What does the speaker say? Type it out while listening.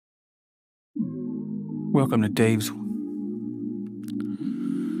Welcome to Dave's World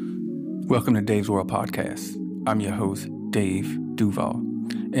Podcast. I'm your host, Dave Duval,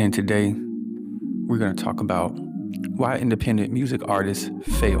 and today we're going to talk about why independent music artists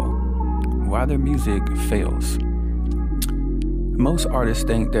fail, why their music fails. Most artists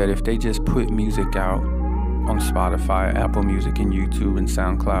think that if they just put music out on Spotify, Apple Music, and YouTube, and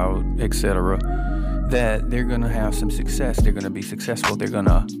SoundCloud, etc., that they're going to have some success. They're going to be successful. They're going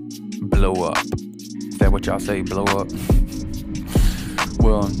to blow up. Is that what y'all say, blow up?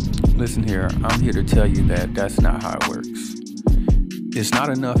 Well, listen here. I'm here to tell you that that's not how it works. It's not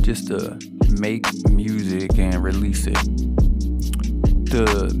enough just to make music and release it.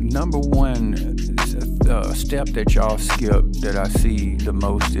 The number one step that y'all skip that I see the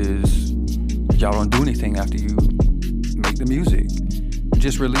most is y'all don't do anything after you make the music.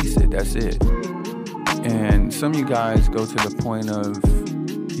 Just release it. That's it. And some of you guys go to the point of,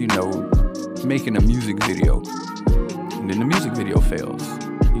 making a music video. And then the music video fails.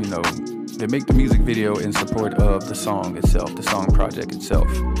 They make the music video in support of the song itself, the song project itself.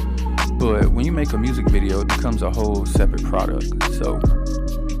 But when you make a music video, it becomes a whole separate product. So,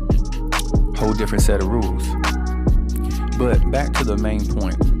 whole different set of rules. But back to the main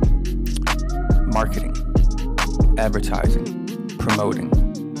point. Marketing, advertising, promoting.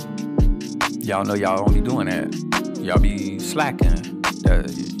 Y'all know y'all only doing that. Y'all be slacking.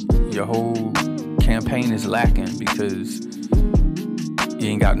 Your whole campaign is lacking because you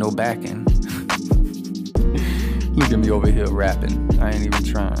ain't got no backing. Look at me over here rapping. I ain't even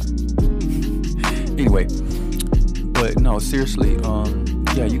trying. Anyway, but no, seriously,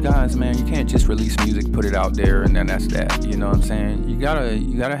 you guys, man, you can't just release music, put it out there, and then that's that. You know what I'm saying? You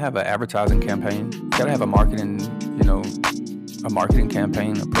gotta have an advertising campaign. You gotta have a marketing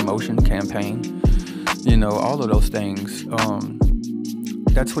campaign, a promotion campaign. All of those things.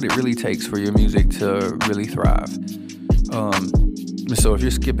 That's what it really takes for your music to really thrive. So if you're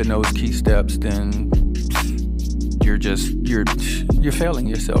skipping those key steps, then you're failing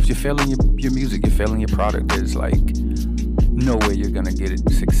yourself. You're failing your music. You're failing your product. There's no way you're gonna get it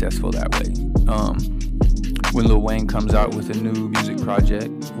successful that way. When Lil Wayne comes out with a new music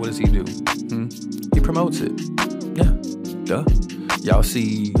project, what does he do? He promotes it. Yeah, duh. Y'all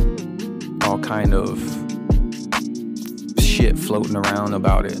see all kind of shit floating around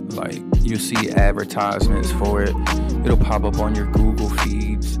about it. You see advertisements for it. It'll pop up on your Google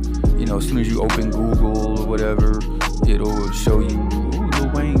feeds. As soon as you open Google or whatever, it'll show you, Lil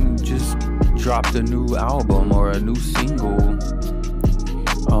Wayne just dropped a new album or a new single,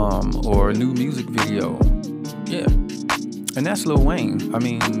 or a new music video. Yeah. And that's Lil Wayne. I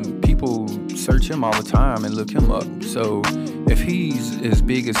mean, people search him all the time and look him up. So if he's as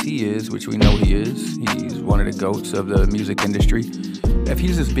big as he is, which we know he is, he's one of the GOATs of the music industry. If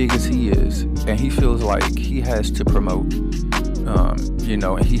he's as big as he is, and he feels like he has to promote,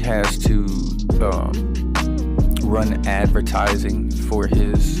 and he has to run advertising for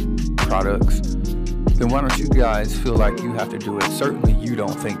his products, then why don't you guys feel like you have to do it? Certainly you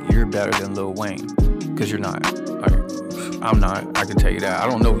don't think you're better than Lil Wayne, because you're not. I'm not. I can tell you that. I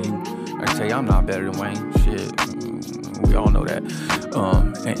don't know you. I can tell you I'm not better than Wayne. Shit. We all know that.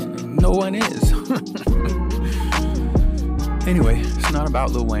 And no one is. Anyway, it's not about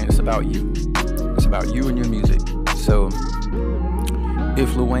Lil Wayne. It's about you. It's about you and your music. So,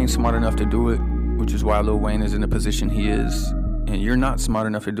 if Lil Wayne's smart enough to do it, which is why Lil Wayne is in the position he is, and you're not smart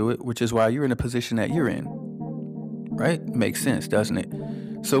enough to do it, which is why you're in the position that you're in. Right? Makes sense, doesn't it?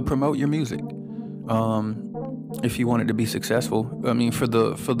 So promote your music. If you want it to be successful, I mean, for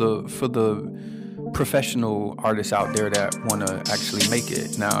the professional artists out there that want to actually make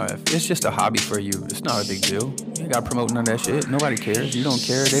it. Now, if it's just a hobby for you, it's not a big deal. You ain't got to promote none of that shit. Nobody cares. You don't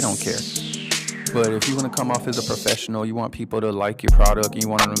care. They don't care. But if you want to come off as a professional, you want people to like your product, and you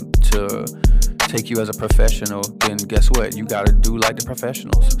want them to take you as a professional, then guess what? You got to do like the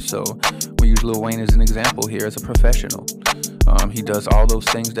professionals. So we use Lil Wayne as an example here as a professional. He does all those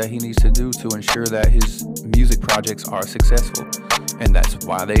things that he needs to do to ensure that his music projects are successful, and that's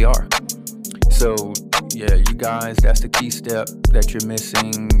why they are. So, yeah, you guys, that's the key step that you're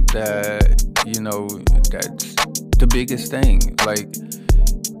missing, that's the biggest thing.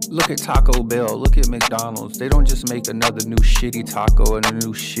 Look at Taco Bell, look at McDonald's. They don't just make another new shitty taco and a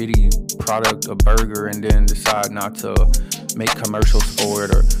new shitty product, a burger, and then decide not to make commercials for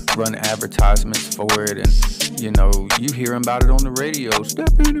it or run advertisements for it. And, you hear about it on the radio.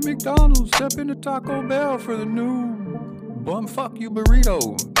 Step into McDonald's, step into Taco Bell for the new bumfuck you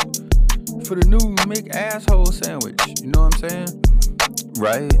burrito, for the new McAsshole sandwich. You know what I'm saying?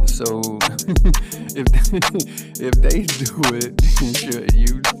 Right? So if they do it, shouldn't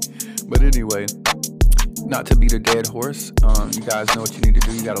you? But anyway, not to beat a dead horse, you guys know what you need to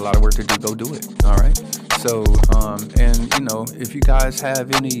do. You got a lot of work to do. Go do it. All right. So, and you know, if you guys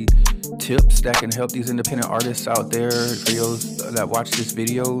have any tips that can help these independent artists out there, for those that watch this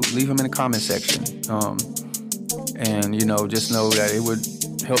video, leave them in the comment section. And you know, just know that it would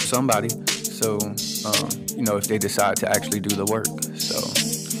help somebody. So, you know, if they decide to actually do the work. So,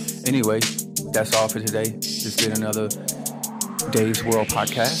 anyway, that's all for today. This has been another Dave's World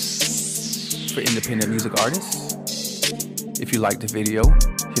podcast for independent music artists. If you liked the video,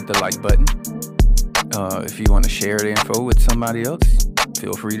 hit the like button. If you want to share the info with somebody else,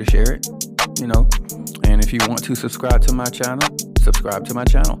 feel free to share it, you know. And if you want to subscribe to my channel, subscribe to my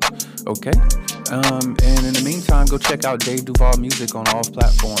channel. Okay. And in the meantime, go check out Dave Duval Music on all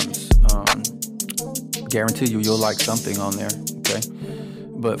platforms. Guarantee you'll like something on there. Okay.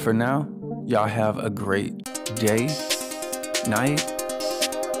 But for now, y'all have a great day, night,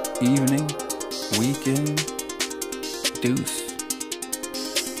 evening, weekend. Deuce.